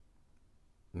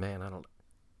Man, I don't.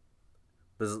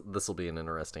 This will be an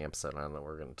interesting episode. I don't know what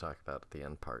we're going to talk about at the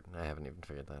end part. I haven't even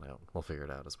figured that out. We'll figure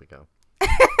it out as we go.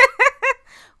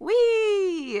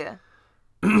 Whee!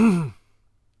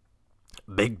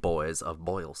 Big Boys of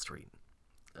Boyle Street.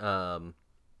 Red leather,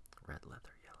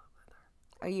 yellow leather.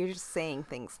 Oh, you're just saying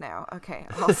things now. Okay,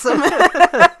 awesome.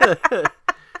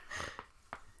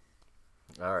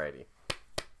 Alrighty.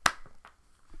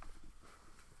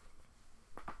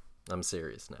 I'm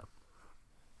serious now.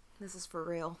 This is for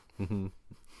real.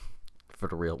 For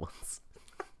the real ones.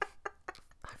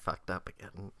 I fucked up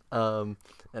again.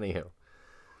 Anywho.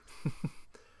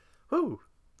 Woo!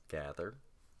 Gather.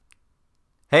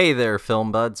 Hey there,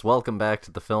 Film Buds. Welcome back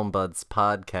to the Film Buds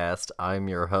podcast. I'm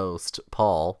your host,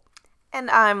 Paul.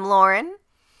 And I'm Lauren.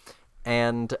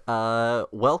 And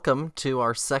welcome to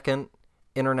our second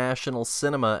international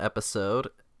cinema episode.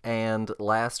 And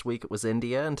last week it was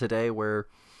India, and today we're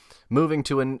moving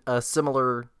to a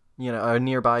similar, a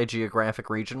nearby geographic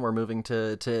region. We're moving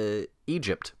to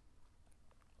Egypt.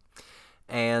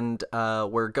 And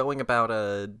we're going about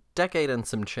a decade and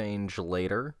some change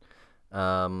later.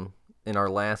 In our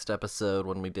last episode,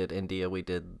 when we did India, we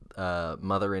did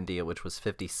Mother India, which was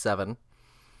 57.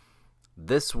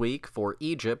 This week, for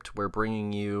Egypt, we're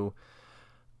bringing you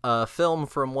a film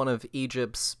from one of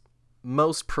Egypt's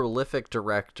most prolific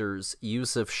directors,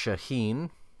 Youssef Chahine.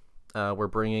 We're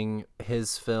bringing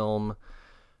his film,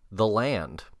 The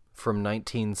Land, from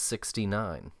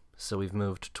 1969. So we've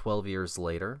moved 12 years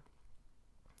later.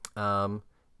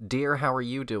 Dear, how are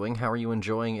you doing? How are you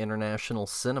enjoying International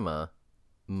Cinema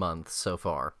Month so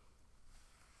far?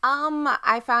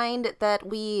 I find that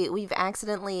we've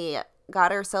accidentally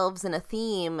got ourselves in a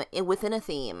theme within a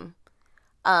theme.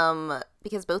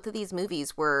 Because both of these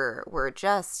movies were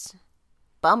just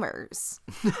bummers.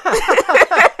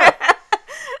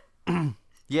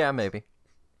 Yeah, maybe.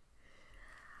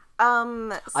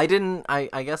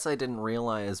 I guess I didn't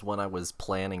realize when I was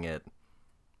planning it,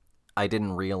 I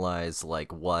didn't realize,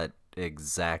 what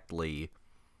exactly...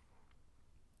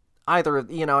 Either,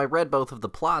 I read both of the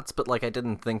plots, but, I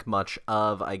didn't think much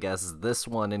of, I guess, this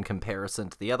one in comparison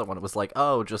to the other one. It was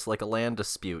just a land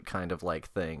dispute kind of,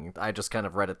 thing. I just kind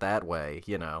of read it that way,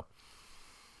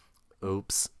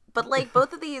 Oops. But,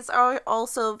 both of these are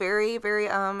also very, very,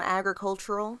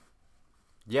 agricultural.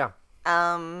 Yeah.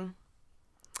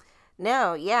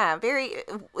 No, yeah, very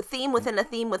theme within a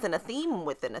theme within a theme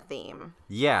within a theme.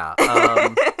 Yeah.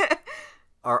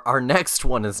 Our next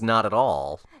one is not at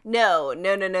all. No.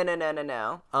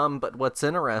 But what's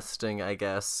interesting, I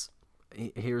guess,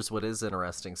 here's what is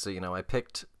interesting. So, I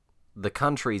picked the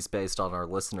countries based on our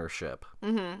listenership.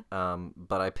 Mm-hmm.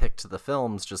 But I picked the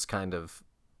films just kind of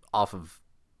off of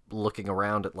looking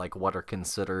around at, what are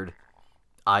considered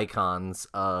icons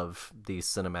of these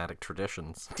cinematic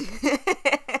traditions.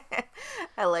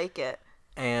 I like it.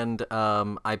 And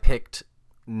I picked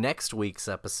next week's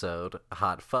episode,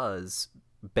 Hot Fuzz,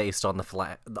 based on the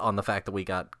fact that we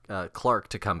got Clark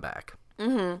to come back.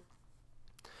 Mm-hmm.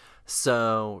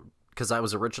 So, because I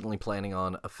was originally planning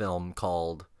on a film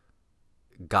called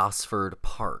Gosford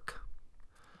Park.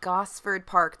 Gosford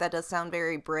Park. That does sound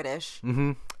very British.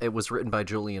 Mm-hmm. It was written by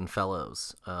Julian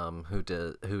Fellows, who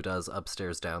does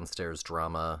upstairs, downstairs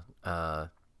drama,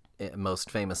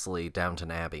 most famously Downton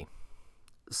Abbey.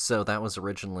 So that was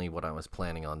originally what I was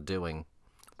planning on doing.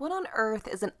 What on earth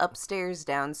is an upstairs,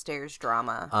 downstairs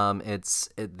drama? It's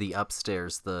the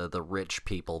upstairs, the rich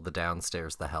people, the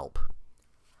downstairs, the help.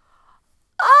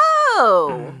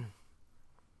 Oh!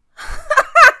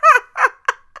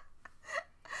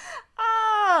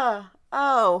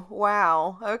 Oh,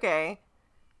 wow. Okay.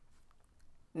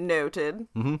 Noted.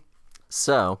 Mm-hmm.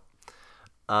 So,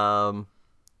 I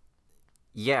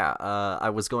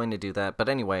was going to do that, but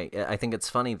anyway, I think it's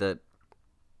funny that,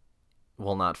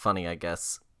 well, not funny, I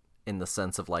guess, in the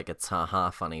sense of, it's haha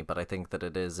funny, but I think that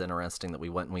it is interesting that we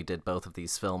went and we did both of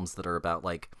these films that are about,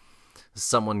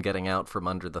 someone getting out from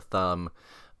under the thumb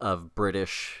of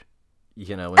British,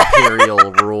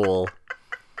 imperial rule,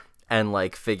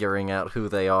 and, figuring out who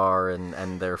they are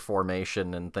and their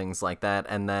formation and things like that,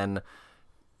 and then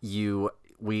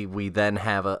we then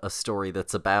have a story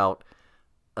that's about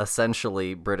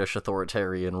essentially British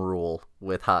authoritarian rule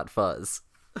with Hot Fuzz.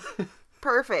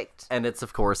 Perfect. And it's,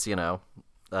 of course, England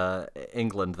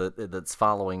that's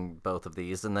following both of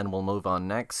these, and then we'll move on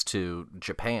next to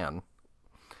Japan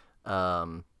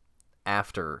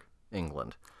after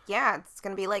England. Yeah, it's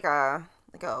gonna be like a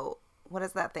what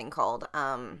is that thing called?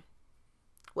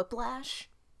 Whiplash?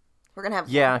 We're gonna have...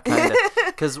 Yeah, kind of.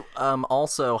 Because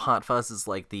also Hot Fuzz is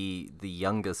the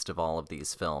youngest of all of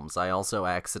these films. I also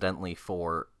accidentally,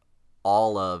 for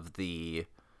all of the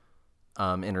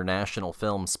international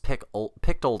films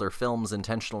picked older films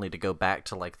intentionally to go back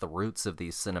to like the roots of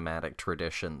these cinematic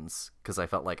traditions, because I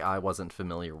felt like I wasn't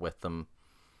familiar with them,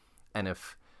 and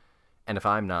if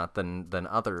I'm not, then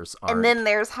others aren't. And then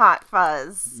there's Hot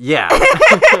Fuzz. Yeah.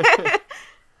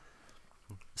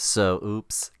 So,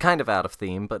 oops, kind of out of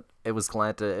theme, but it was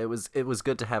good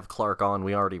to have Clark on.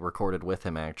 We already recorded with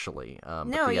him, actually.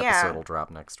 But the episode will drop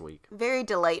next week. Very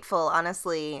delightful,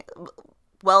 honestly.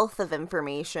 Wealth of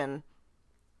information.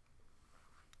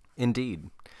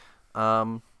 Indeed.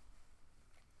 But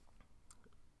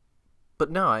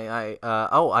no,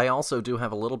 I also do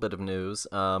have a little bit of news.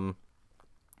 I'm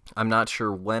not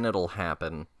sure when it'll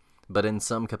happen, but in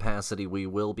some capacity we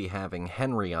will be having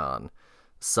Henry on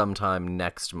sometime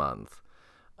next month.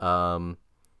 TBD.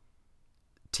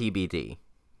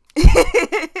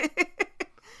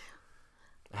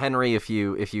 Henry, if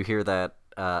you hear that,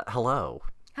 hello.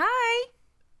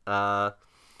 Hi.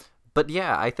 But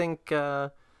yeah, I think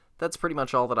that's pretty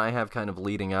much all that I have kind of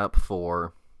leading up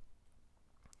for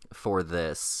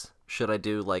this. Should I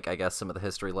do, like, I guess some of the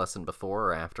history lesson before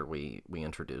or after we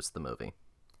introduce the movie?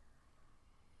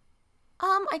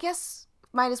 I guess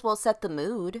might as well set the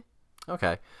mood.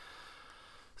 Okay.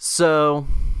 So,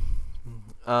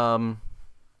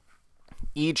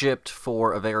 Egypt,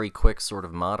 for a very quick sort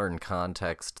of modern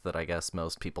context that I guess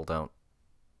most people don't,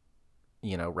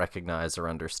 recognize or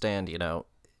understand,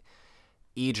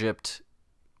 Egypt,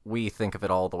 we think of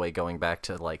it all the way going back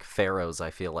to, like, pharaohs,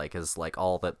 I feel like, is, like,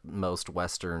 all that most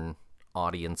Western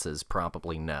audiences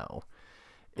probably know.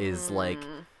 Is, like,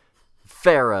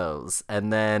 pharaohs,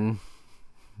 and then...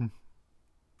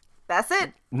 That's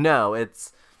it? No,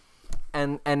 it's...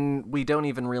 And we don't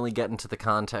even really get into the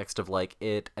context of, like,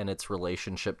 it and its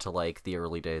relationship to, like, the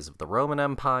early days of the Roman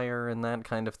Empire and that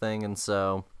kind of thing, and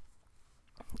so...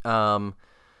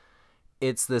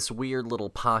 it's this weird little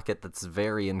pocket that's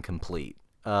very incomplete.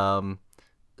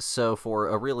 So for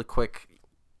a really quick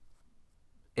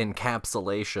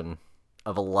encapsulation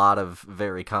of a lot of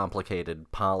very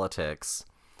complicated politics,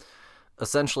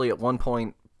 essentially at one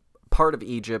point, part of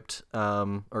Egypt,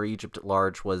 or Egypt at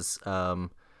large, was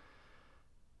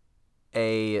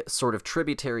a sort of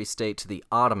tributary state to the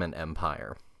Ottoman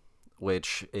Empire,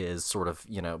 which is sort of,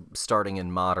 starting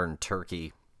in modern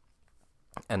Turkey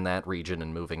and that region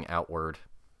and moving outward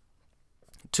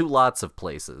to lots of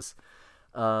places.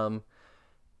 And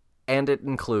it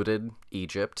included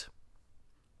Egypt.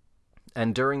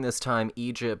 And during this time,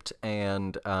 Egypt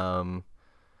and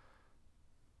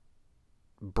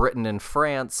Britain and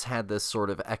France had this sort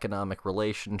of economic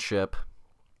relationship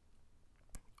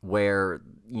where,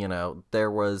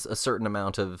 there was a certain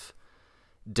amount of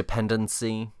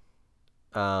dependency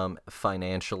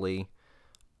financially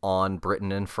on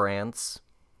Britain and France,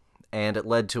 and it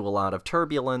led to a lot of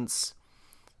turbulence,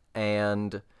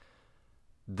 and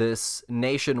this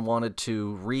nation wanted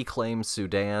to reclaim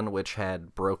Sudan, which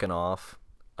had broken off,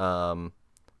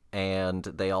 and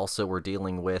they also were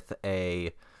dealing with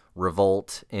a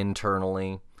revolt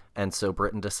internally, and so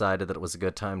Britain decided that it was a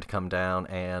good time to come down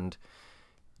and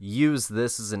use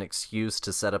this as an excuse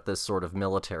to set up this sort of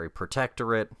military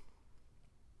protectorate,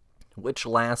 which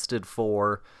lasted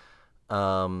for,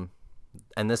 and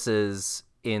this is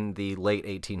in the late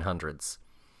 1800s.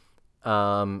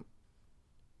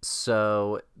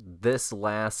 So this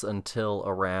lasts until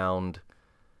around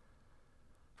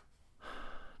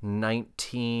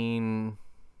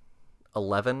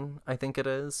 1911, I think it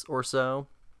is, or so.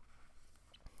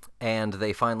 And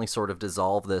they finally sort of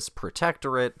dissolve this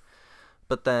protectorate,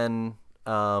 but then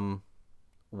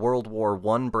World War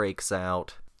I breaks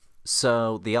out.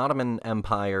 So the Ottoman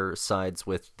Empire sides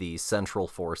with the Central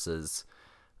Forces,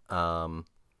 and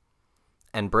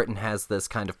Britain has this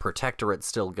kind of protectorate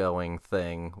still going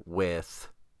thing with,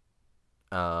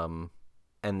 and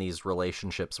these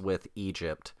relationships with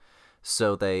Egypt.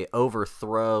 So they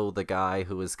overthrow the guy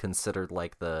who is considered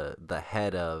like the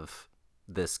head of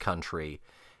this country,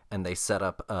 and they set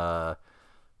up a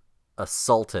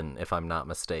sultan, if I'm not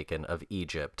mistaken, of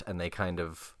Egypt, and they kind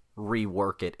of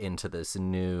rework it into this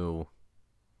new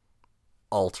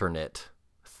alternate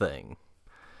thing.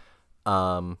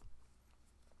 And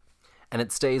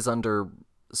it stays under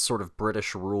sort of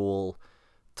British rule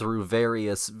through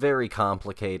various very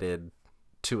complicated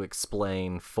to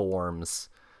explain forms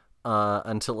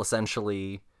until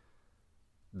essentially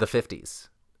the 50s.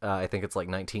 I think it's like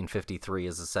 1953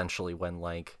 is essentially when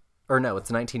it's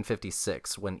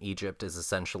 1956 when Egypt is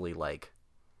essentially like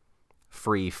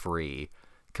free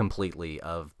completely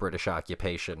of British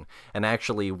occupation. And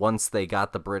actually, once they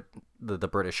got the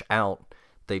British out,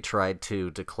 they tried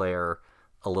to declare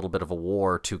a little bit of a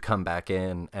war to come back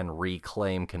in and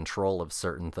reclaim control of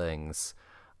certain things.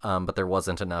 But there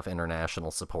wasn't enough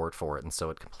international support for it, and so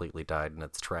it completely died in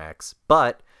its tracks.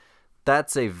 But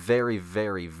that's a very,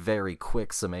 very, very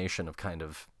quick summation of kind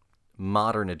of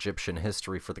modern Egyptian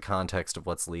history for the context of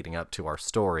what's leading up to our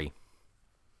story.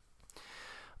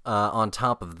 On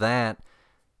top of that,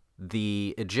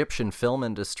 the Egyptian film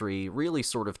industry really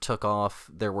sort of took off.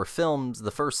 There were films, the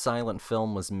first silent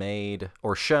film was made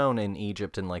or shown in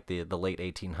Egypt in like the late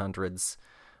 1800s.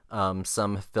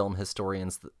 Some film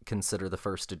historians consider the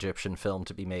first Egyptian film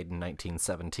to be made in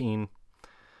 1917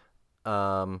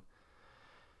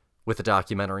 with a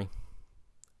documentary.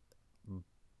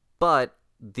 But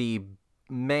the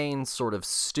main sort of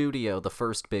studio, the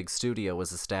first big studio,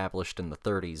 was established in the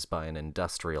 30s by an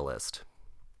industrialist.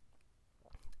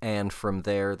 And from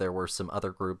there were some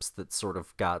other groups that sort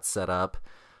of got set up.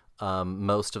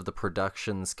 Most of the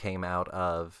productions came out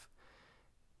of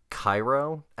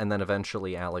Cairo and then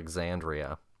eventually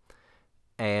Alexandria.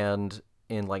 And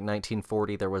in like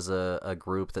 1940, there was a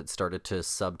group that started to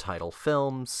subtitle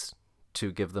films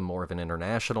to give them more of an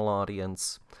international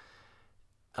audience.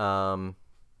 And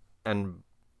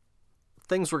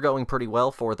things were going pretty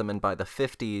well for them, and by the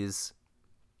 50s,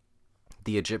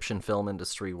 the Egyptian film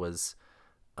industry was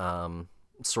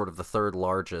sort of the third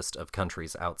largest of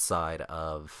countries outside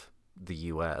of the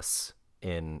U.S.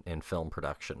 in film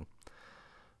production.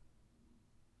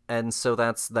 And so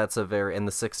that's a very... And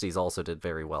the 60s also did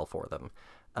very well for them.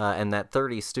 And that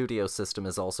 30 studio system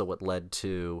is also what led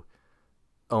to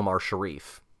Omar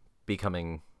Sharif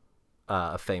becoming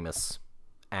a famous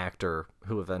actor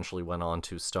who eventually went on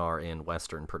to star in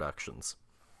Western productions.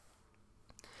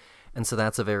 And so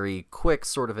that's a very quick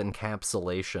sort of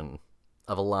encapsulation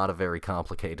of a lot of very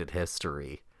complicated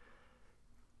history,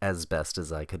 as best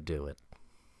as I could do it.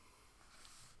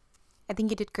 I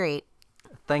think you did great.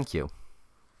 Thank you.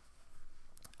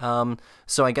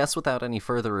 So I guess without any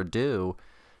further ado,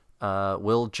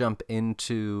 we'll jump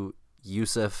into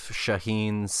Youssef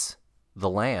Chahine The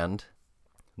Land.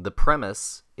 The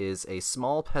premise is a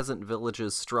small peasant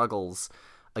village's struggles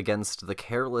against the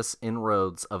careless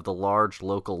inroads of the large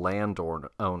local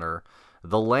landowner.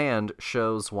 The Land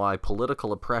shows why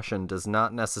political oppression does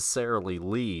not necessarily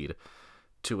lead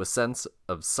to a sense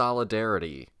of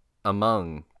solidarity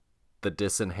among the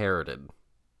disinherited.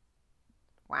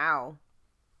 Wow.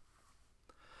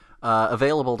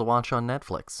 Available to watch on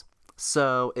Netflix.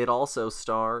 So it also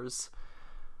stars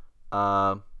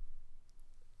Mahmoud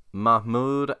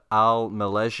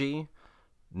Al-Maleji,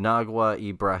 Nagwa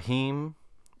Ibrahim,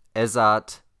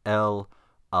 Ezat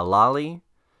El-Alali,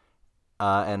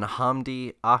 and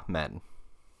Hamdi Ahmed.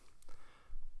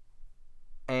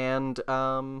 And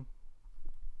I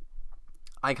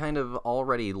kind of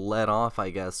already let off, I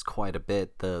guess, quite a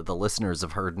bit. The listeners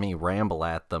have heard me ramble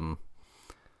at them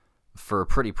for a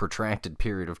pretty protracted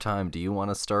period of time. Do you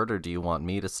want to start, or do you want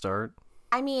me to start?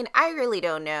 I mean, I really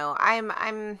don't know.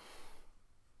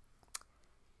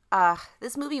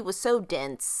 This movie was so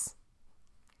dense.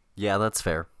 Yeah, that's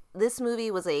fair. This movie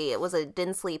was a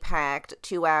densely packed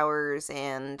 2 hours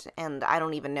and I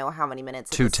don't even know how many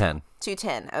minutes. 2:10.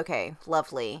 2:10. Okay,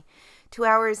 lovely. 2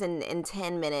 hours and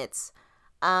 10 minutes.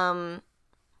 I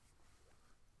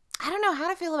don't know how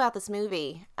to feel about this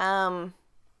movie.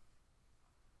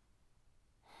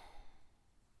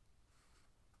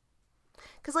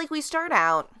 Because, like, we start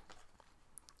out,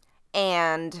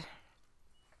 and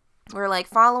we're, like,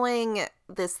 following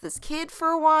this kid for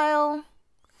a while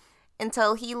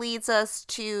until he leads us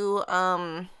to,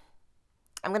 I'm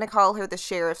going to call her the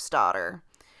sheriff's daughter.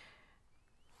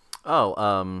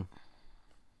 Oh,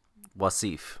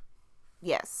 Wasif.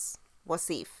 Yes,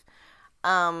 Wasif.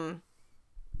 And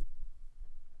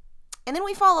then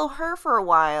we follow her for a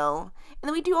while, and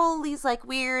then we do all these, like,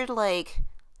 weird, like,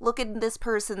 look at this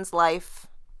person's life.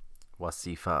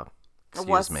 Wasifa.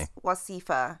 Excuse me.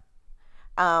 Wasifa.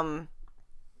 And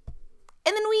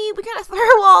then we kind of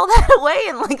throw all that away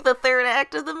in like the third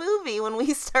act of the movie when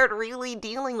we start really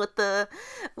dealing with the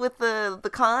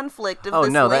conflict of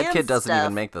this land that kid doesn't stuff.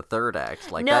 even make the third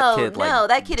act. Like that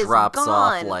kid drops is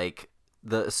off gone. like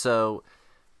this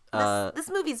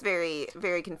movie's very,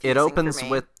 very confusing. It opens for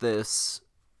me. with this.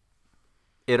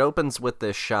 It opens with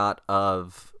this shot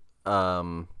of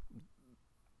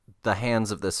the hands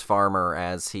of this farmer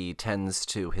as he tends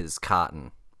to his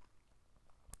cotton.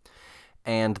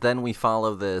 And then we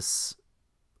follow this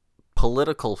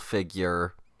political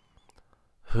figure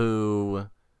who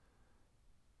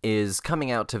is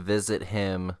coming out to visit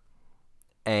him,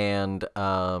 and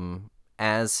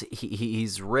as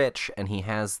he's rich and he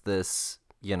has this,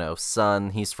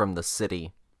 son, he's from the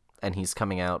city, and he's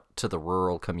coming out to the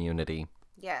rural community.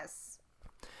 Yes.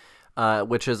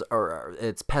 Which is,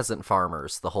 it's peasant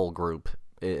farmers, the whole group,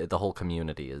 the whole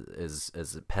community is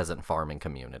a peasant farming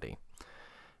community.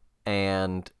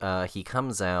 And he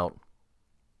comes out,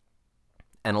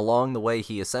 and along the way,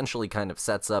 he essentially kind of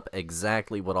sets up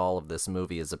exactly what all of this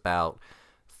movie is about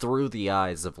through the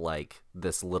eyes of, like,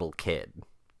 this little kid.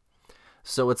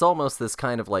 So it's almost this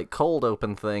kind of, like, cold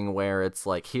open thing where it's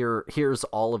like, here's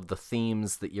all of the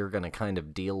themes that you're going to kind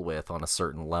of deal with on a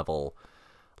certain level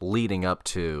leading up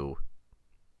to,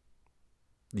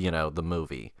 you know, the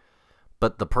movie.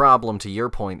 But the problem, to your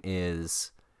point,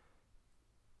 is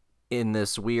in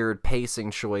this weird pacing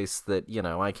choice that, you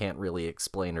know, I can't really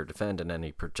explain or defend in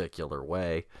any particular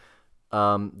way.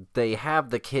 They have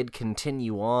the kid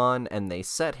continue on, and they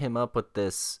set him up with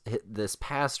this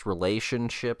past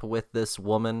relationship with this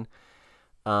woman,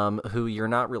 who you're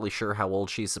not really sure how old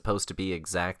she's supposed to be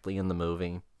exactly in the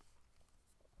movie.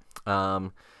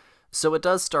 So it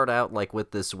does start out, like,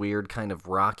 with this weird kind of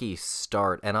rocky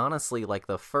start, and honestly, like,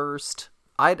 the first...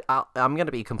 I'm going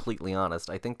to be completely honest,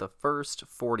 I think the first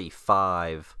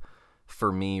 45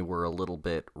 for me were a little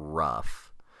bit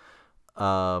rough.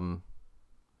 And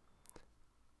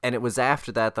it was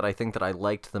after that I think that I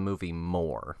liked the movie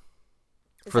more,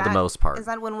 for the most part. Is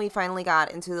that when we finally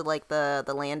got into, like, the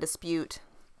land dispute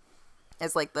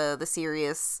as, like, the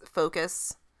serious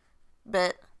focus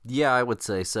bit? Yeah, I would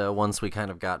say so. Once we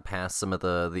kind of got past some of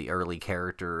the early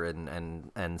character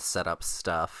and setup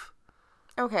stuff.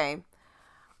 Okay.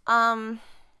 I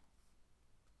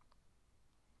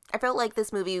felt like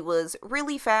this movie was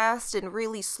really fast and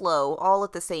really slow all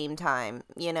at the same time.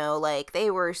 You know, like,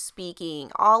 they were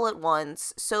speaking all at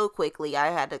once so quickly. I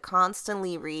had to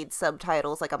constantly read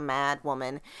subtitles like a mad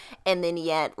woman. And then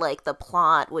yet, like, the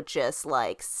plot would just,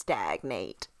 like,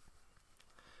 stagnate.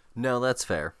 No, that's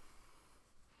fair.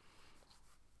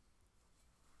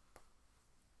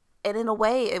 And in a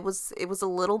way, it was a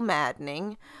little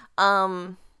maddening.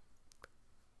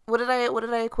 What did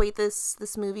I equate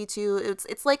this movie to?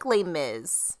 It's like Les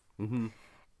Mis. Mm-hmm.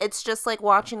 It's just like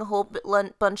watching a whole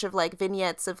bunch of, like,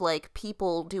 vignettes of, like,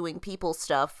 people doing people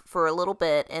stuff for a little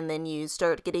bit, and then you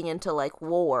start getting into, like,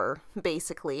 war,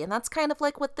 basically. And that's kind of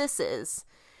like what this is.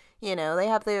 You know, they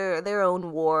have their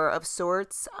own war of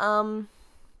sorts. And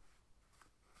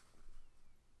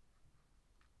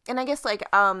I guess, like,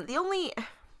 the only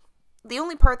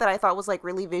part that I thought was, like,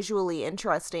 really visually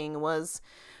interesting was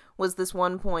this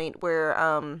one point where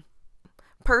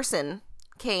person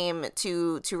came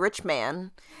to Rich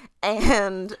Man,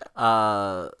 and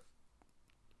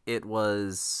it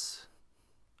was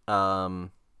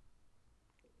Mahmoud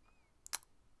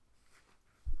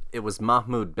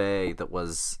Bey that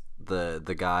was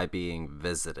the guy being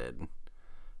visited,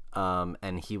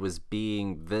 and he was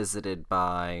being visited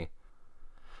by,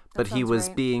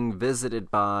 being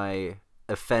visited by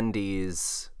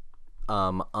Effendi's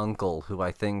uncle, who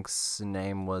I think's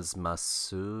name was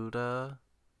Masuda.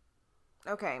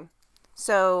 Okay.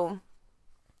 So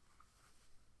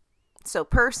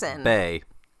person. Bey.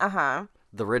 Uh-huh.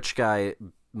 The rich guy,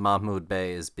 Mahmoud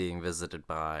Bey, is being visited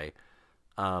by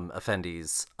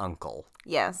Effendi's uncle.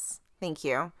 Yes. Thank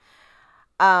you.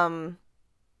 And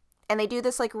they do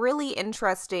this, like, really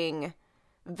interesting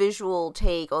visual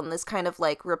take on this kind of,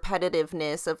 like,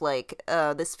 repetitiveness of, like,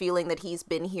 this feeling that he's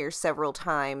been here several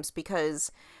times,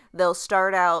 because they'll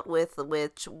start out with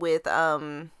Rich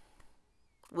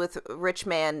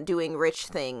Man doing rich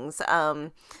things.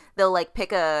 They'll, like,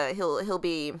 pick he'll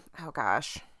be, oh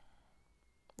gosh,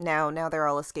 now they're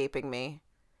all escaping me.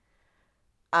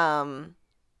 Can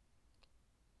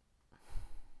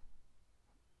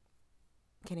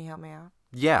you help me out?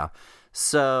 Yeah.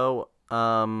 So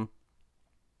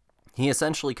he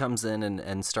essentially comes in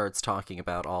and starts talking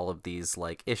about all of these,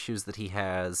 like, issues that he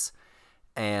has,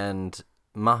 and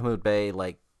Mahmoud Bey,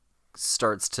 like,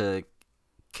 starts to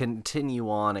continue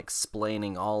on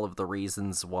explaining all of the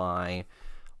reasons why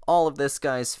all of this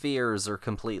guy's fears are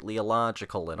completely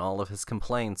illogical, and all of his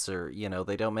complaints are, you know,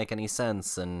 they don't make any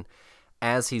sense. And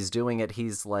as he's doing it,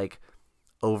 he's, like,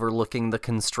 overlooking the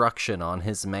construction on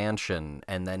his mansion,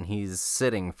 and then he's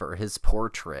sitting for his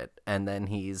portrait, and then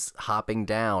he's hopping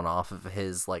down off of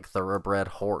his, like, thoroughbred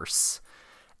horse.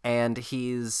 And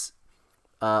he's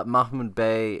Mahmoud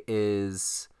Bey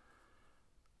is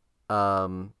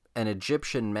an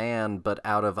Egyptian man, but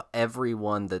out of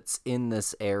everyone that's in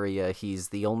this area, he's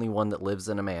the only one that lives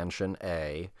in a mansion,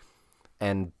 A.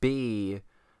 And B,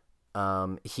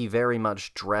 he very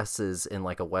much dresses in,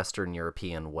 like, a Western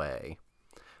European way.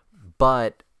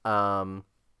 But to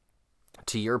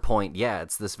your point, yeah,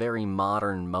 it's this very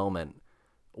modern moment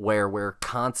where we're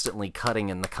constantly cutting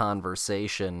in the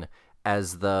conversation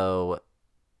as though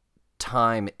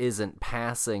time isn't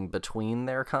passing between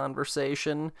their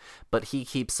conversation, but he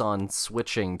keeps on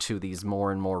switching to these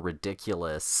more and more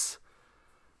ridiculous,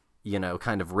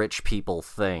 kind of rich people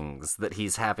things, that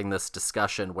he's having this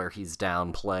discussion where he's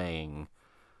downplaying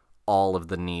all of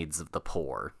the needs of the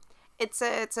poor. It's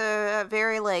a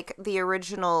very like the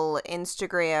original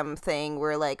Instagram thing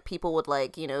where like people would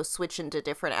like, switch into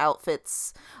different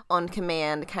outfits on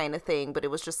command kind of thing, but it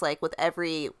was just like with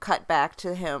every cut back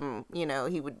to him,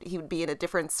 he would be in a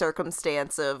different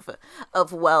circumstance of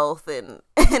wealth and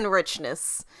and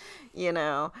richness, which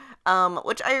I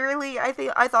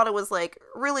thought it was like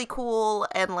really cool,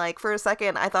 and like for a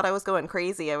second I thought I was going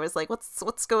crazy. I was like,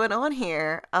 what's going on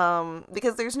here?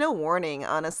 Because there's no warning,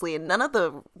 honestly, and none of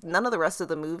the rest of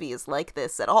the movie is like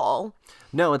this at all.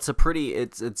 No, it's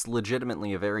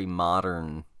legitimately a very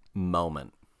modern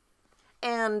moment.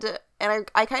 And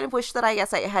I kind of wish that I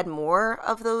guess I had more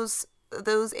of those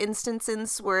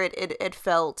instances where it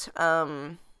felt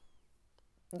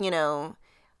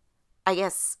I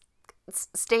guess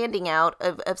standing out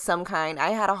of some kind. I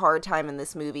had a hard time in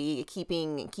this movie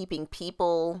keeping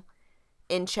people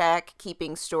in check,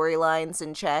 keeping storylines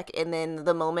in check, and then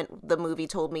the moment the movie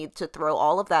told me to throw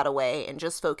all of that away and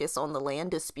just focus on the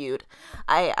land dispute,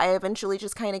 I eventually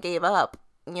just kind of gave up,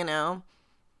 I don't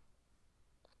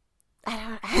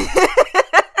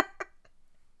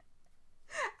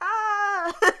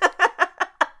ah.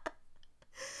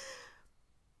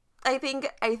 I think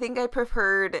I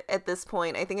preferred at this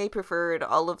point. I think I preferred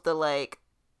all of the like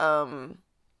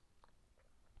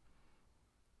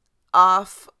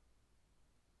off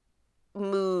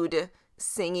mood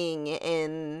singing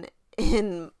in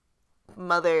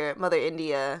Mother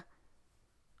India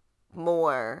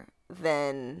more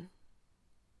than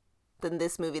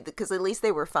this movie, because at least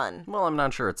they were fun. Well, I'm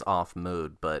not sure it's off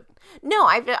mood, but no,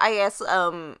 I guess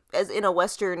as in a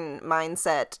Western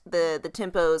mindset, the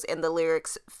tempos and the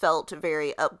lyrics felt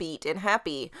very upbeat and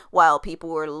happy while people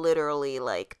were literally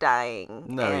like dying.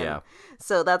 No, and yeah.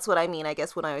 So that's what I mean. I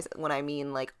guess when I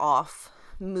mean like off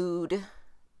mood,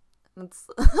 that's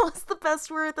the best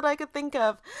word that I could think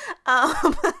of.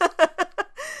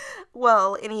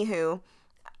 Well, anywho.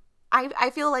 I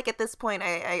feel like at this point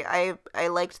I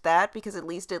liked that because at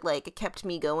least it like kept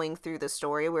me going through the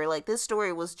story, where like this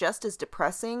story was just as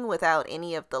depressing without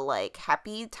any of the like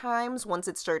happy times once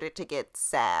it started to get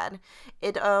sad.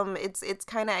 It's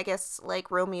kind of, I guess,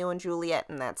 like Romeo and Juliet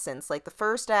in that sense. Like the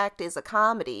first act is a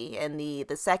comedy and the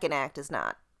second act is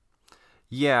not.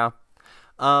 Yeah.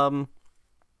 I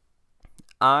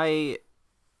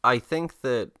think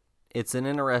that it's an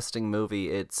interesting movie.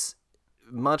 It's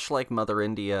much like Mother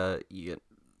India.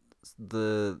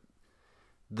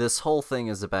 This whole thing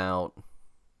is about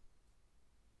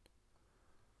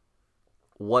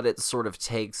what it sort of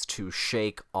takes to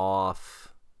shake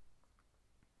off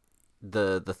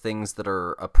the things that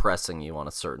are oppressing you on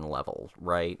a certain level,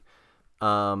 right?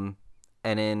 And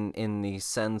in the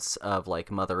sense of like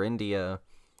Mother India,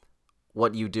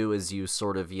 what you do is you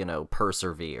sort of,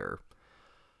 persevere.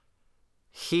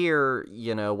 Here,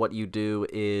 what you do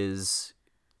is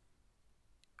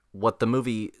what the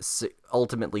movie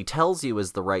ultimately tells you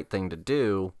is the right thing to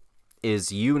do is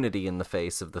unity in the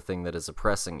face of the thing that is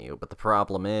oppressing you. But the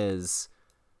problem is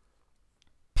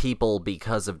people,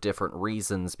 because of different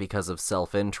reasons, because of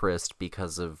self-interest,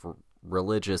 because of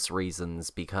religious reasons,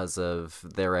 because of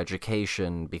their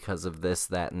education, because of this,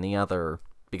 that, and the other,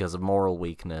 because of moral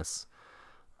weakness,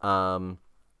 don't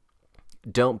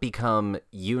become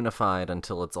unified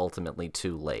until it's ultimately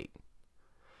too late.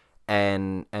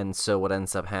 And so what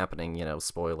ends up happening,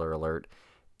 spoiler alert,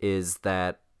 is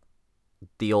that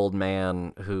the old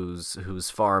man whose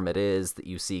farm it is that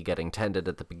you see getting tended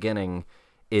at the beginning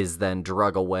is then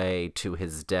drug away to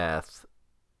his death,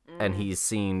 and he's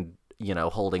seen,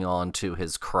 holding on to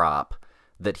his crop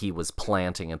that he was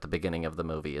planting at the beginning of the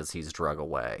movie as he's drug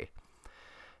away.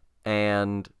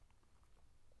 And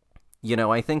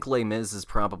I think Les Mis is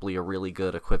probably a really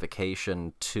good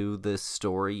equivocation to this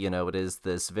story. It is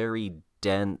this very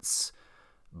dense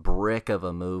brick of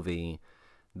a movie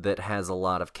that has a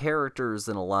lot of characters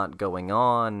and a lot going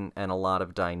on and a lot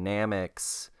of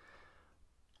dynamics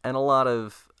and a lot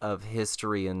of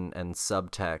history and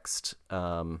subtext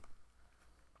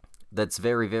that's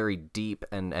very, very deep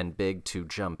and big to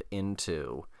jump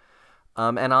into.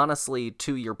 And honestly,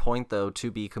 to your point, though, to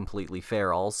be completely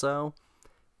fair also,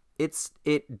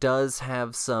 it does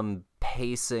have some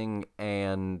pacing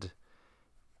and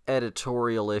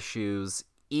editorial issues,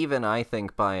 even I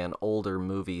think by an older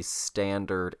movie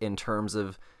standard, in terms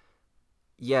of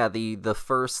yeah, the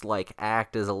first like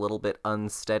act is a little bit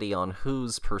unsteady on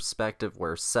whose perspective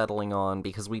we're settling on,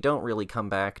 because we don't really come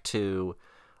back to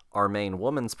our main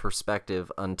woman's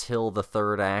perspective until the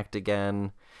third act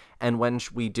again. And when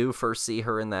we do first see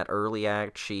her in that early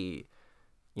act, she,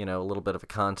 a little bit of a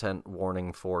content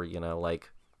warning for, like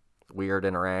weird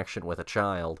interaction with a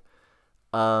child.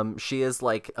 She is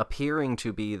like appearing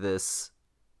to be this,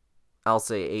 I'll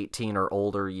say 18 or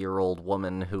older year old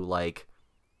woman who like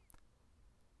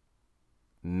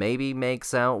maybe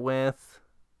makes out with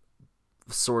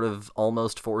sort of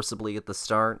almost forcibly at the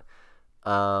start.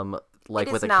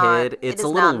 Like with a kid. It's a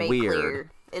little weird.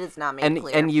 Clear. It is not made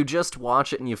clear. And you just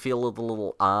watch it and you feel a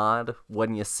little odd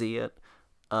when you see it.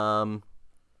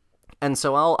 And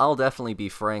so I'll definitely be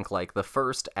frank, like the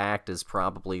first act is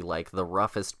probably like the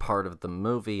roughest part of the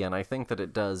movie, and I think that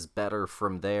it does better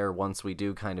from there once we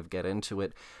do kind of get into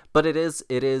it. But it is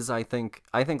I think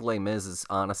Les Mis is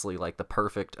honestly like the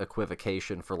perfect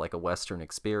equivocation for like a Western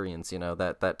experience,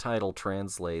 that title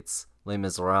translates, Les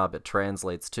Miserables, it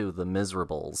translates to The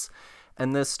Miserables.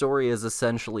 And this story is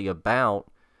essentially about,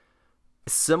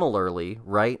 similarly,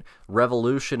 right,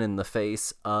 revolution in the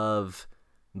face of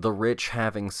the rich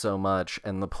having so much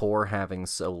and the poor having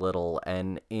so little,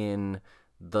 and in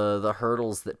the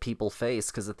hurdles that people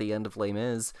face, because at the end of Les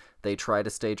Mis, they try to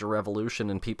stage a revolution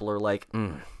and people are like,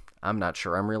 I'm not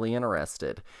sure I'm really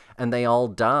interested. And they all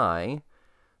die,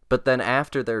 but then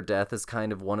after their death is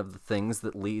kind of one of the things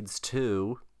that leads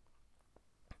to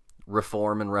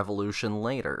reform and revolution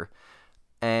later.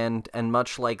 And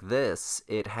much like this,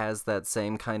 it has that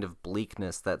same kind of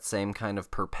bleakness, that same kind of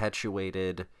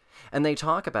perpetuated... And they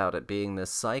talk about it being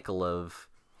this cycle of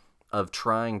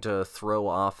trying to throw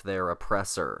off their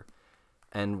oppressor,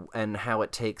 and how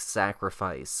it takes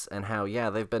sacrifice, and how,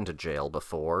 yeah, they've been to jail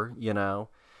before,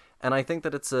 And I think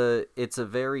that it's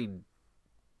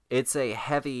a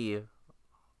heavy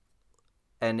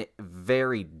and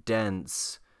very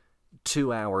dense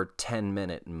 2-hour,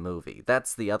 10-minute movie.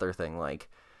 That's the other thing, like,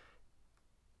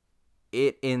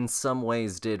 it in some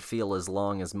ways did feel as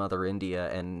long as Mother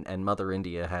India, and Mother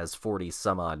India has 40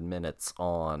 some odd minutes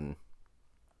on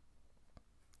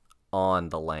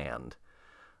The Land.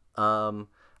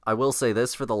 I will say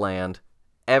this for The Land,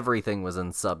 everything was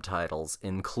in subtitles,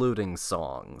 including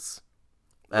songs.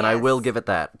 And yes. I will give it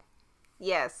that.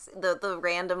 Yes, the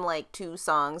random like 2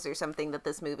 songs or something that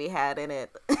this movie had in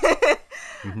it.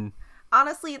 Mm-hmm.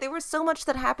 Honestly, there was so much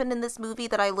that happened in this movie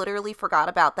that I literally forgot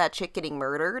about that chick getting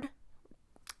murdered.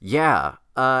 Yeah,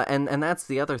 and that's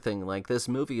the other thing, like, this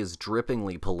movie is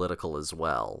drippingly political as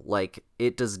well. Like,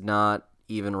 it does not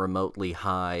even remotely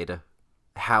hide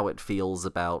how it feels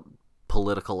about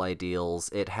political ideals.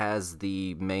 It has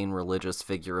the main religious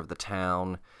figure of the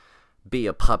town be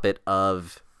a puppet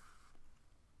of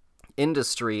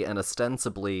industry and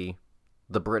ostensibly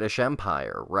the British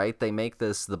Empire, right? They make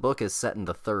this, the book is set in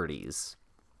the 30s.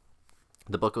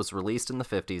 The book was released in the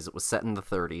 50s, it was set in the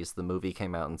 30s, the movie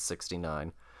came out in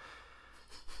 69.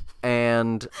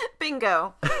 And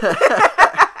bingo.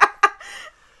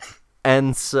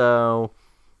 And so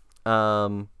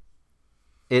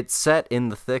it's set in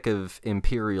the thick of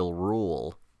imperial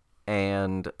rule,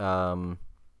 and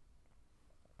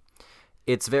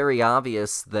it's very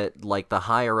obvious that, like, the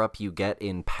higher up you get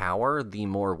in power, the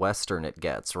more Western it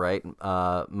gets, right?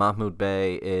 Mahmoud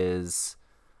Bey is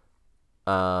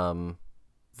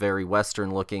very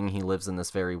Western looking. He lives in this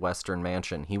very Western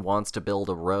mansion. He wants to build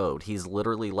a road. He's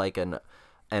literally like an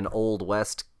Old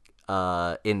West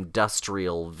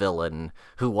industrial villain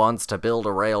who wants to build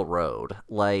a railroad.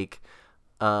 Like,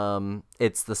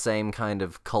 it's the same kind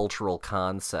of cultural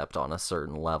concept on a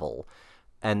certain level.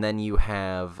 And then you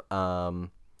have,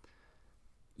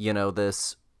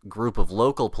 this group of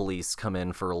local police come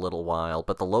in for a little while,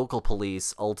 but the local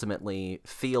police ultimately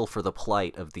feel for the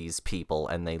plight of these people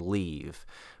and they leave.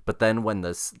 But then when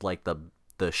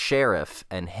the sheriff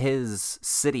and his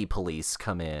city police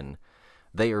come in,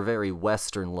 they are very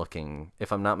Western looking.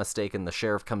 If I'm not mistaken, the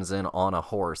sheriff comes in on a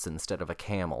horse instead of a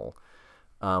camel,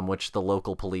 which the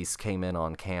local police came in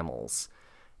on camels.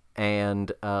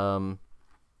 And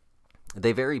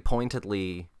they very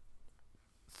pointedly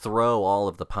throw all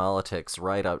of the politics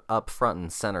right up front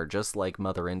and center, just like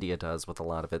Mother India does with a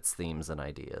lot of its themes and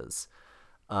ideas.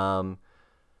 And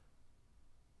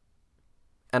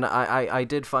I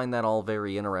did find that all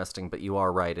very interesting, but you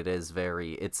are right, it is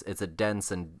it's a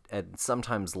dense and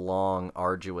sometimes long,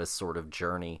 arduous sort of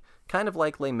journey, kind of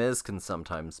like Les Mis can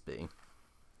sometimes be.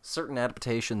 Certain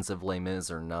adaptations of Les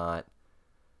Mis are not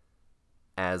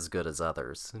as good as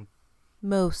others.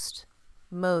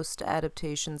 Most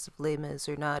adaptations of Les Mis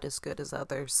are not as good as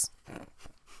others.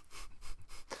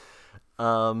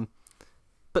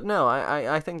 But no,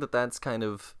 I think that that's kind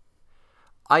of...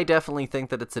 I definitely think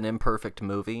that it's an imperfect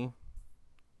movie.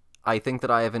 I think that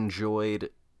I have enjoyed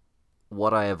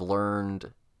what I have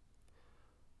learned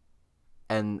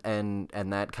and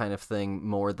that kind of thing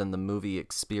more than the movie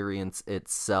experience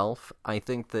itself. I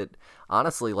think that,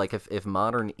 honestly, like, if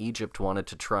modern Egypt wanted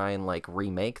to try and, like,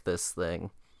 remake this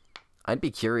thing, I'd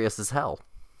be curious as hell.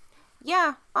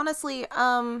 Yeah, honestly,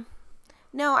 no,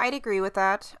 I'd agree with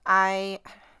that. And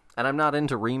I'm not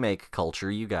into remake culture,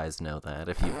 you guys know that,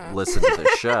 if you've listened to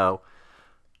this show.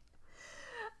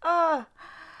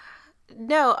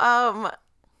 No,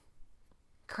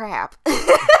 crap.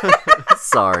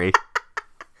 Sorry.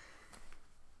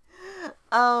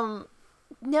 No,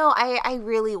 I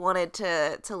really wanted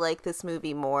to like this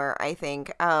movie more, I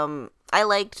think. I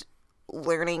liked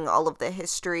learning all of the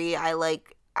history. I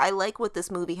like what this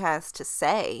movie has to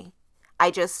say. I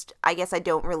guess I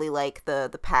don't really like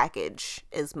the package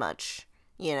as much.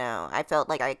 You know, I felt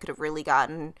like I could have really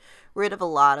gotten rid of a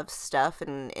lot of stuff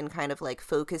and kind of like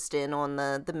focused in on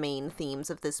the main themes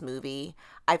of this movie.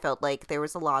 I felt like there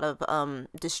was a lot of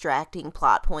distracting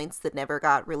plot points that never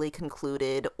got really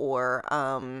concluded or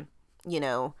you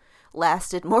know,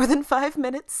 lasted more than 5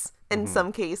 minutes in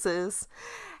some cases.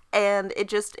 And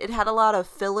it had a lot of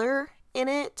filler in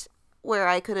it where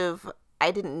I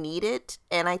didn't need it.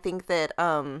 And I think that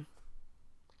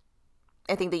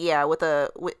yeah,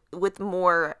 with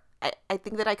more, I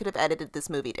think that I could have edited this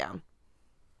movie down.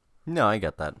 No, I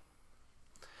get that.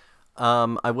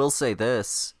 I will say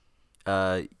this.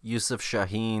 Yusuf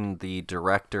Shaheen, the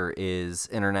director, is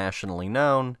internationally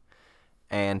known,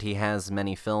 and he has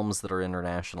many films that are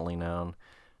internationally known.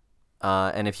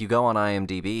 And if you go on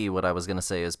IMDb, what I was going to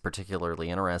say is particularly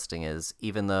interesting is,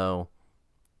 even though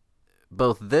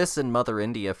both this and Mother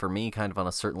India, for me, kind of on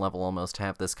a certain level, almost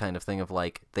have this kind of thing of,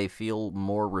 like, they feel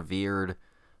more revered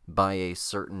by a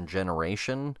certain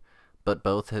generation, but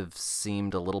both have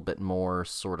seemed a little bit more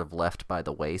sort of left by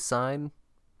the wayside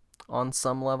on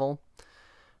some level.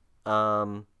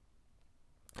 And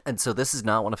so this is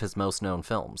not one of his most known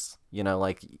films. You know,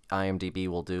 like, IMDb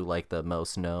will do, like, the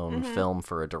most known film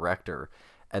for a director,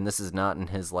 and this is not in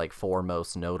his, like, 4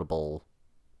 most notable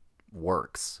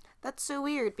works. That's so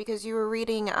weird because you were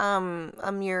reading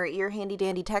your handy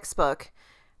dandy textbook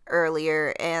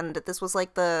earlier, and this was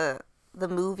like the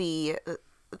movie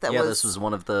that yeah, was... this was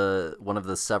one of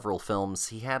the several films.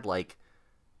 He had, like,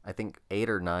 I think 8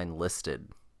 or 9 listed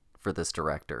for this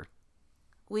director.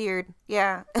 Weird,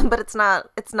 yeah, but it's not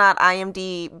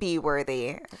IMDb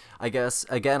worthy. I guess,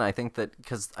 again, I think that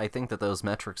those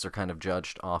metrics are kind of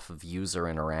judged off of user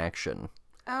interaction.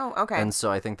 Oh, okay. And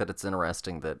so I think that it's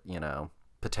interesting that, you know,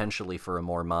 potentially for a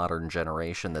more modern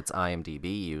generation that's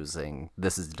IMDb using,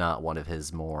 this is not one of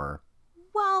his more...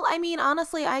 Well, I mean,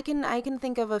 honestly, I can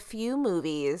think of a few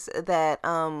movies that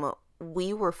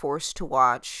we were forced to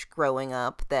watch growing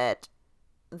up that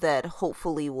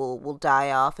hopefully will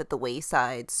die off at the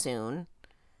wayside soon.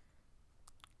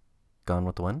 Gone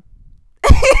with the Wind?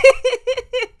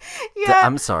 Yeah.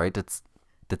 I'm sorry, did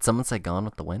someone say Gone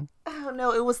with the Wind? Oh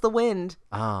no, it was The Wind.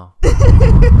 Oh. Gone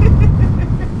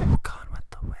with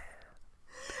the Wind.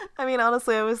 I mean,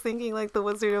 honestly, I was thinking like The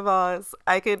Wizard of Oz.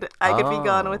 I could be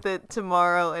gone with it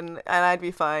tomorrow and I'd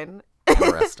be fine.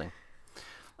 Interesting.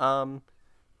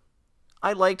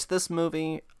 I liked this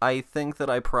movie. I think that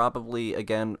I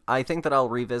think that I'll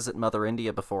revisit Mother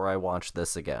India before I watch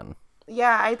this again.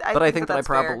 Yeah, I think that I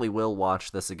fair. probably will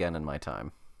watch this again in my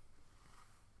time.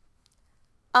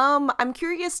 I'm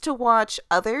curious to watch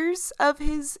others of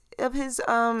his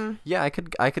Yeah, I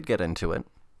could get into it.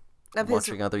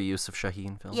 Watching his... other Yusuf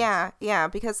Shaheen films. Yeah,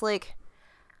 because like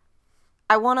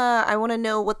I wanna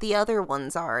know what the other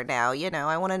ones are now. You know,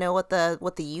 I wanna know what the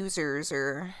users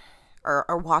are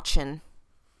watching.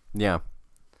 Yeah.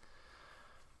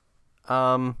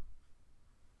 No,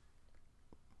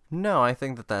 I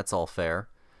think that that's all fair.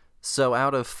 So,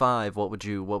 out of 5, what would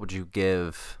you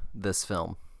give this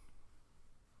film?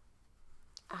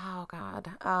 Oh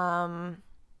God. I'm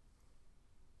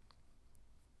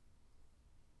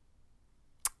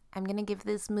gonna give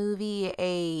this movie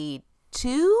a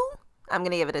 2. I'm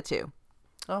gonna give it a 2.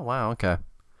 Oh wow, okay.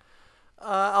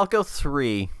 I'll go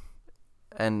 3,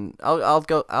 and I'll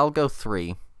go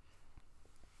 3.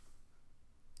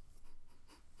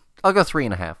 I'll go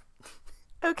 3.5.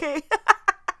 Okay.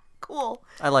 Cool.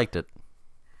 I liked it.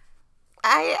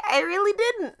 I really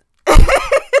didn't.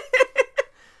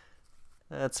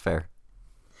 That's fair.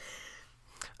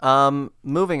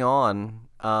 Moving on.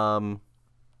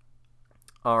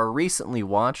 Our recently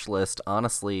watched list,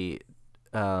 honestly,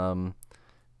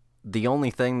 The only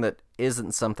thing that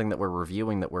isn't something that we're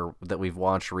reviewing that we've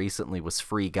watched recently was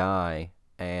Free Guy,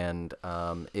 and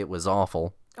it was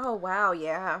awful. Oh wow,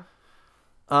 yeah.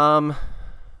 Um,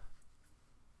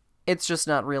 it's just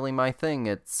not really my thing.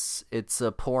 It's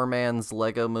a poor man's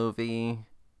Lego movie.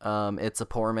 It's a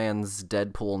poor man's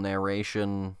Deadpool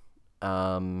narration.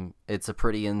 It's a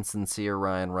pretty insincere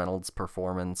Ryan Reynolds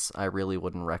performance. I really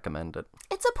wouldn't recommend it.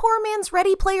 It's a poor man's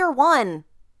Ready Player One.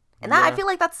 And that, I feel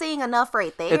like that's saying enough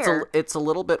right there. It's a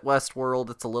little bit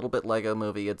Westworld, it's a little bit Lego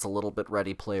Movie, it's a little bit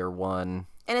Ready Player One.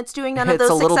 And it's doing none of those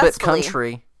successfully. It's a little bit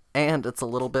country, and it's a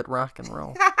little bit rock and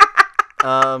roll.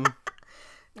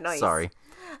 Nice. Sorry.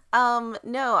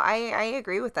 No, I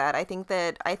agree with that. I think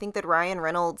that Ryan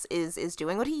Reynolds is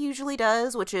doing what he usually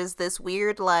does, which is this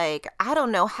weird, like, I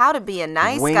don't know how to be a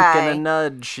nice wink guy. and a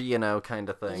nudge, kind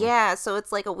of thing. Yeah, so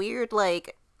it's like a weird,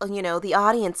 like, the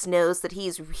audience knows that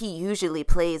he usually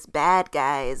plays bad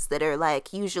guys that are,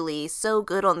 like, usually so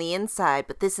good on the inside,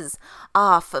 but this is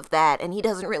off of that, and he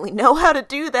doesn't really know how to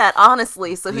do that,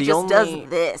 honestly, so he just does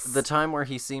this. The time where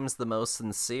he seems the most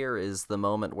sincere is the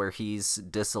moment where he's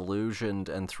disillusioned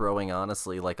and throwing,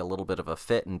 honestly, like, a little bit of a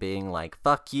fit and being like,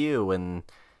 fuck you, and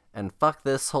fuck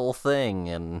this whole thing,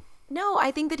 and... No,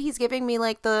 I think that he's giving me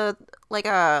like a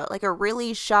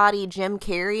really shoddy Jim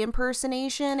Carrey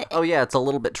impersonation. Oh yeah, it's a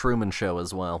little bit Truman Show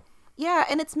as well. Yeah,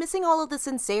 and it's missing all of the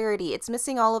sincerity. It's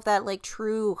missing all of that like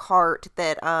true heart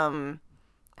that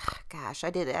gosh, I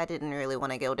didn't really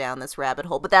want to go down this rabbit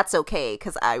hole, but that's okay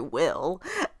cuz I will.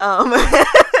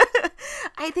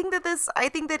 I think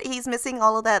that he's missing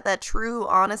all of that true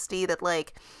honesty that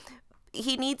like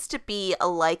he needs to be a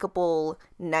likable,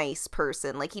 nice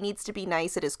person. Like, he needs to be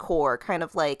nice at his core, kind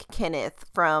of like Kenneth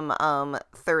from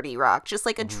 30 Rock. Just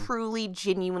like a truly,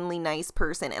 genuinely nice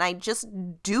person. And I just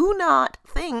do not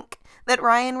think that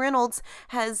Ryan Reynolds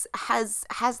has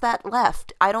that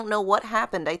left. I don't know what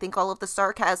happened. I think all of the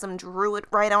sarcasm drew it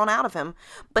right on out of him.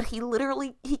 But he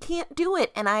can't do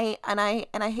it. And I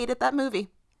hated that movie.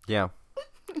 Yeah.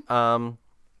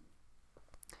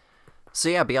 So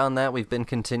yeah, beyond that, we've been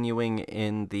continuing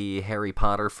in the Harry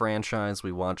Potter franchise.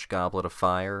 We watched Goblet of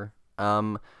Fire.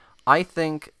 I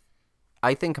think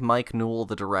Mike Newell,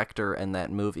 the director, and that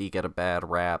movie get a bad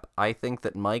rap. I think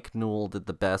that Mike Newell did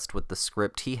the best with the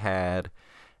script he had,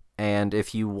 and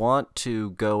if you want to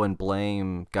go and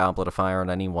blame Goblet of Fire on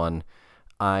anyone,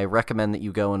 I recommend that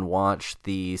you go and watch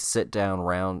the sit-down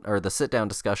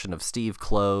discussion of Steve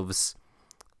Kloves,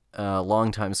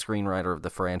 longtime screenwriter of the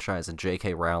franchise, and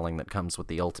J.K. Rowling that comes with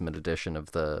the Ultimate Edition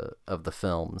of the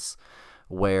films,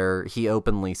 where he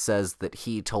openly says that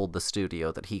he told the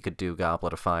studio that he could do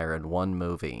Goblet of Fire in one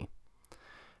movie.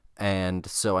 And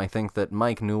so I think that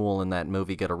Mike Newell in that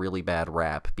movie got a really bad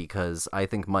rap, because I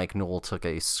think Mike Newell took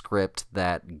a script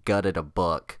that gutted a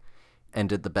book and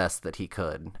did the best that he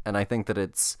could. And I think that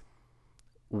it's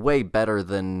way better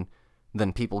than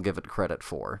people give it credit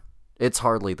for. It's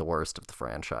hardly the worst of the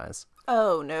franchise.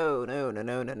 Oh, no.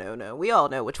 We all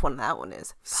know which one that one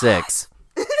is. 6.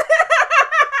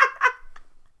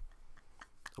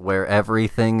 Where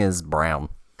everything is brown.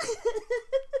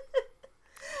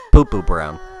 Poo-poo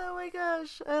brown. Oh my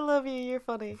gosh, I love you. You're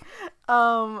funny.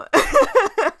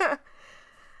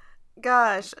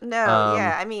 Gosh, no,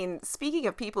 yeah. I mean, speaking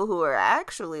of people who are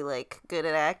actually, like, good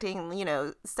at acting,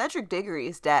 Cedric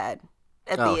Diggory's dad.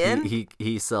 At the end,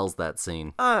 he sells that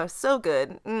scene. Oh, so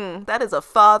good. That is a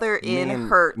father in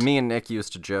Hurt. Me and Nick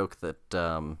used to joke that,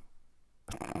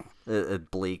 a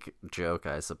bleak joke,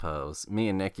 I suppose. Me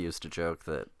and Nick used to joke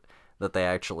that they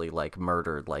actually, like,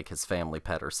 murdered, like, his family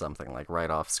pet or something, like, right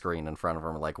off screen in front of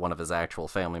him. Like, one of his actual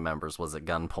family members was at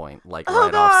gunpoint, like,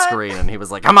 right off screen, and he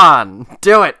was like, come on,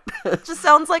 do it! It just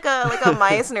sounds like a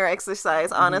Meissner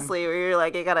exercise, honestly, where you're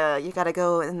like, you gotta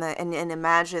go and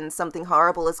imagine something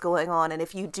horrible is going on, and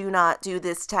if you do not do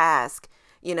this task,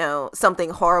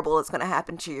 something horrible is gonna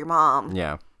happen to your mom.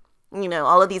 Yeah.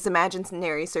 All of these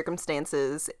imaginary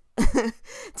circumstances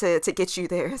to get you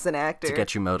there as an actor. To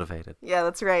get you motivated. Yeah,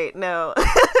 that's right. No.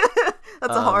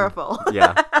 That's horrible.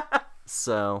 Yeah.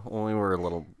 So, we were a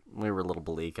little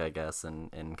bleak, I guess,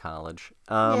 in college.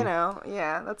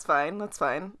 Yeah, that's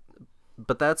fine.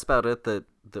 But that's about it that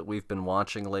we've been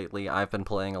watching lately. I've been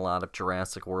playing a lot of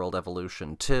Jurassic World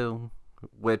Evolution 2,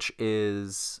 which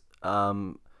is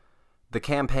the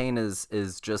campaign is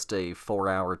just a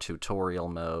 4-hour tutorial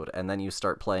mode, and then you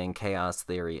start playing Chaos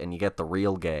Theory, and you get the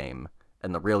real game,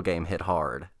 and the real game hit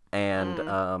hard.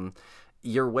 And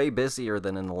you're way busier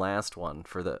than in the last one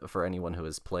for anyone who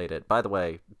has played it. By the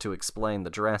way, to explain, the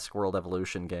Jurassic World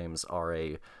Evolution games are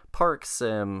a park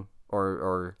sim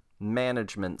or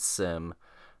management sim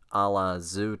a la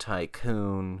Zoo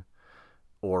Tycoon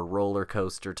or Roller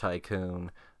Coaster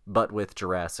Tycoon, but with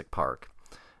Jurassic Park.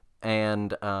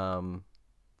 And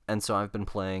so I've been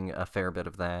playing a fair bit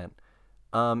of that.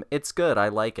 It's good. I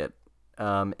like it.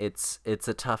 It's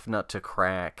a tough nut to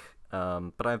crack,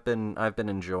 but I've been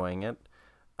enjoying it.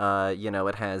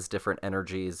 It has different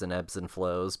energies and ebbs and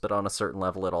flows, but on a certain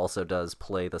level it also does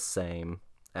play the same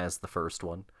as the first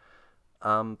one.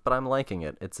 But I'm liking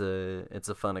it. It's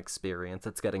a fun experience.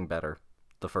 It's getting better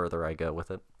the further I go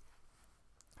with it.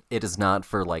 It is not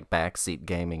for, like, backseat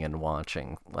gaming and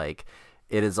watching. Like,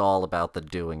 it is all about the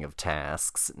doing of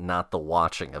tasks, not the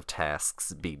watching of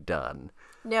tasks be done.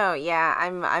 No, yeah,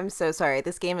 I'm so sorry.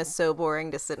 This game is so boring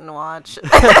to sit and watch.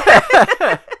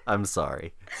 I'm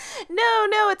sorry.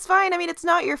 No, it's fine. I mean, it's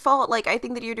not your fault. Like, I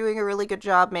think that you're doing a really good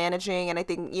job managing, and I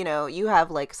think, you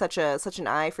have, like, such an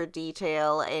eye for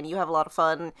detail, and you have a lot of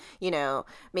fun,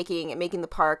 making the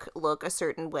park look a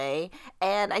certain way.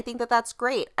 And I think that that's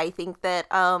great. I think that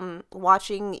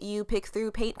watching you pick through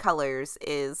paint colors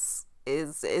is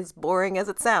boring as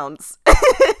it sounds.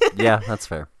 Yeah, that's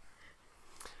fair.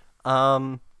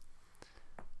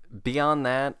 Beyond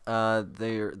that,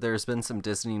 there's been some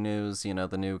Disney news.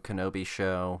 The new Kenobi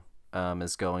show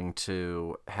is going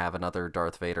to have another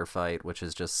Darth Vader fight, which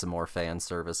is just some more fan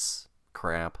service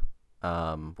crap,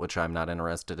 which I'm not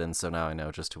interested in, so now I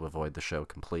know just to avoid the show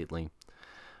completely.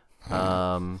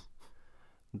 I'm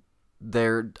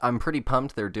pretty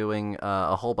pumped. They're doing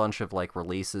a whole bunch of, like,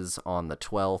 releases on the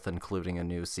 12th, including a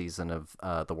new season of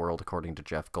The World According to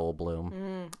Jeff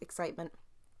Goldblum. Excitement.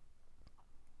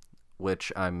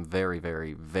 Which I'm very,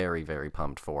 very, very, very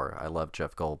pumped for. I love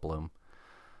Jeff Goldblum.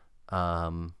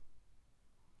 Ew.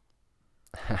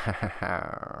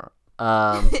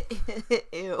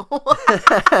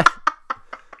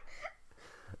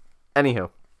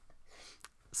 Anywho.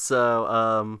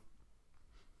 So,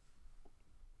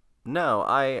 no,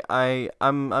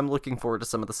 I'm looking forward to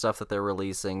some of the stuff that they're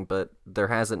releasing, but there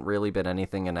hasn't really been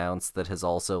anything announced that has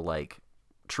also, like,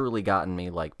 truly gotten me,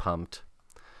 like, pumped.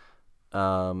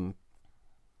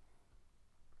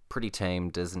 Pretty tame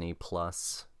Disney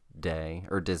Plus Day,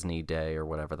 or Disney Day, or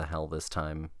whatever the hell this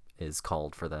time is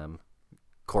called for them.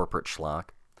 Corporate schlock.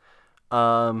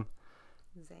 Zing.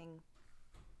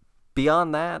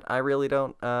 Beyond that, I really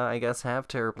don't, I guess, have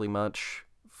terribly much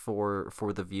for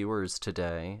the viewers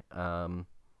today.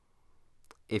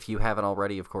 If you haven't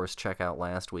already, of course, check out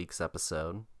last week's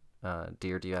episode.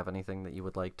 Dear, do you have anything that you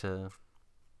would like to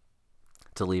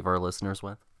leave our listeners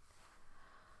with?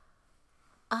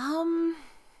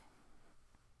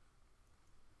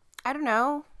 I don't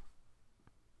know.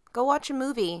 Go watch a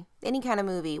movie. Any kind of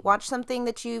movie. Watch something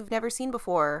that you've never seen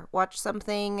before. Watch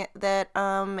something that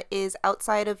is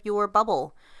outside of your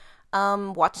bubble.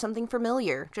 Watch something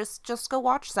familiar. Just go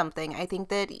watch something. I think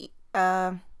that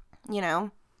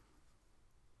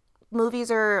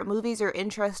movies are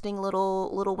interesting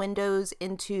little windows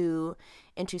into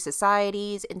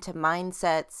societies, into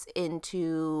mindsets,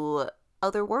 into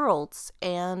other worlds,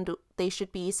 and they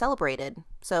should be celebrated.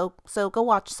 So go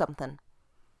watch something.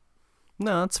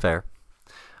 No, that's fair.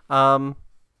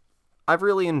 I've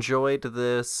really enjoyed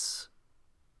this.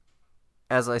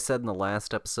 As I said in the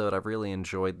last episode, I've really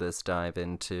enjoyed this dive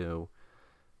into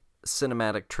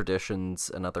cinematic traditions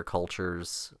and other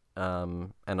cultures,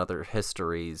 and other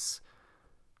histories.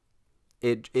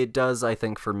 It does, I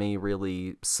think, for me,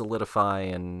 really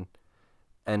solidify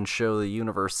and show the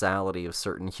universality of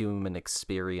certain human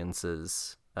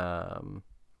experiences,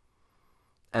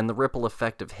 and the ripple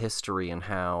effect of history, and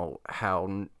how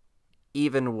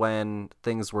even when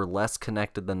things were less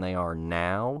connected than they are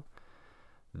now,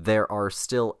 there are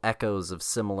still echoes of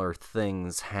similar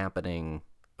things happening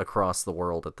across the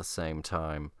world at the same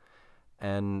time.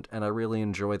 And I really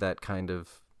enjoy that kind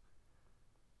of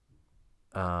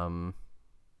I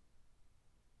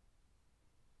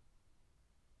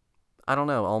don't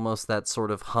know, almost that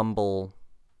sort of humble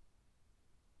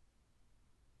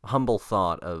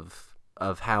thought of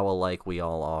how alike we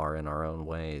all are in our own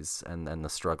ways, and the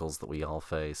struggles that we all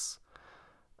face.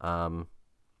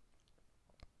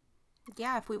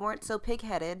 Yeah, if we weren't so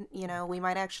pig-headed, we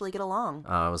might actually get along.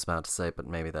 I was about to say, but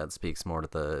maybe that speaks more to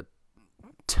the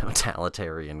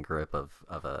totalitarian grip of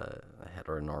a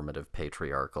heteronormative,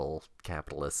 patriarchal,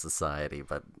 capitalist society,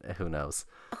 but who knows?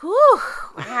 Whew,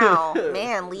 wow,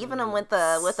 man, leaving them with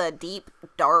a deep,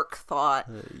 dark thought.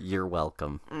 You're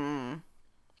welcome.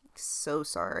 So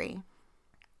sorry.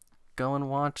 Go and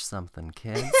watch something,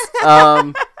 kids.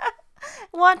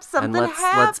 Watch something and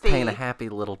happy. Let's paint a happy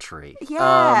little tree.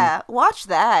 Yeah, watch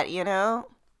that, Yeah.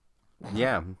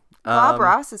 Bob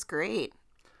Ross is great.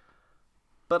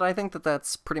 But I think that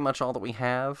that's pretty much all that we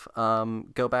have.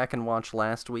 Go back and watch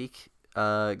last week.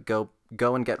 go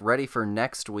and get ready for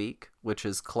next week, which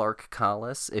is Clark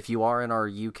Collis. If you are in our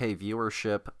UK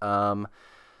viewership,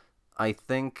 I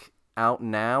think out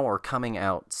now or coming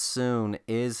out soon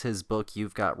is his book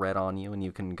You've Got Red on You, and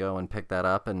you can go and pick that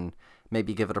up and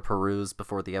maybe give it a peruse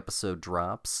before the episode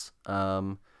drops,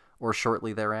 or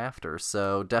shortly thereafter.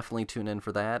 So definitely tune in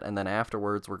for that. And then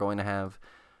afterwards, we're going to have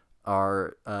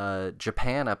our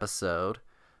Japan episode,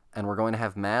 and we're going to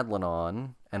have Madeline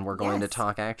on, and we're going to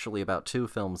talk actually about 2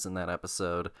 films in that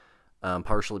episode,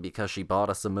 partially because she bought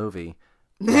us a movie.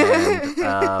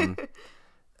 And,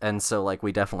 and so, like,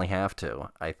 we definitely have to,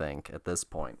 I think, at this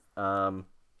point.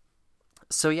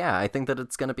 So, yeah, I think that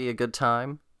it's going to be a good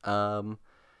time.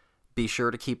 Be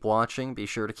sure to keep watching. Be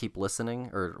sure to keep listening.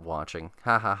 Or watching.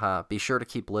 Ha, ha, ha. Be sure to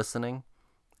keep listening.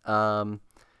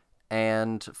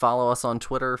 And follow us on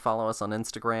Twitter. Follow us on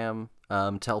Instagram.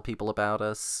 Tell people about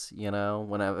us, you know,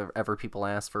 whenever people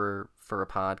ask for a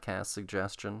podcast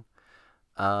suggestion.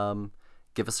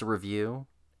 Give us a review.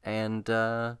 And,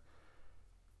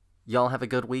 y'all have a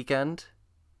good weekend.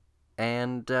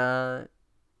 And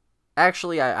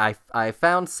actually, I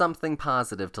found something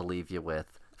positive to leave you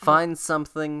with. Find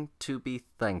something to be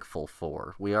thankful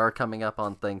for. We are coming up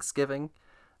on Thanksgiving,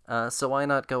 so why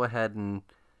not go ahead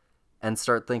and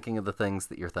start thinking of the things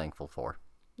that you're thankful for.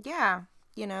 Yeah,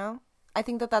 you know, I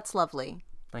think that that's lovely.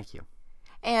 Thank you.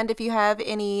 And if you have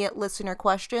any listener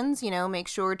questions, you know, make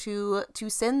sure to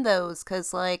send those,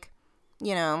 because, like,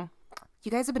 you know,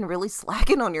 you guys have been really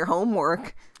slacking on your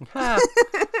homework. But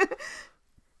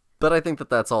I think that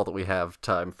that's all that we have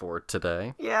time for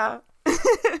today. Yeah.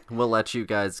 We'll let you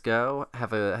guys go.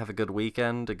 Have a good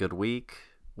weekend, a good week,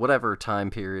 whatever time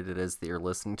period it is that you're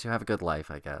listening to. Have a good life,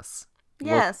 I guess.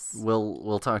 Yes.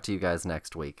 We'll talk to you guys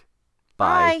next week. Bye.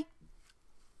 Bye.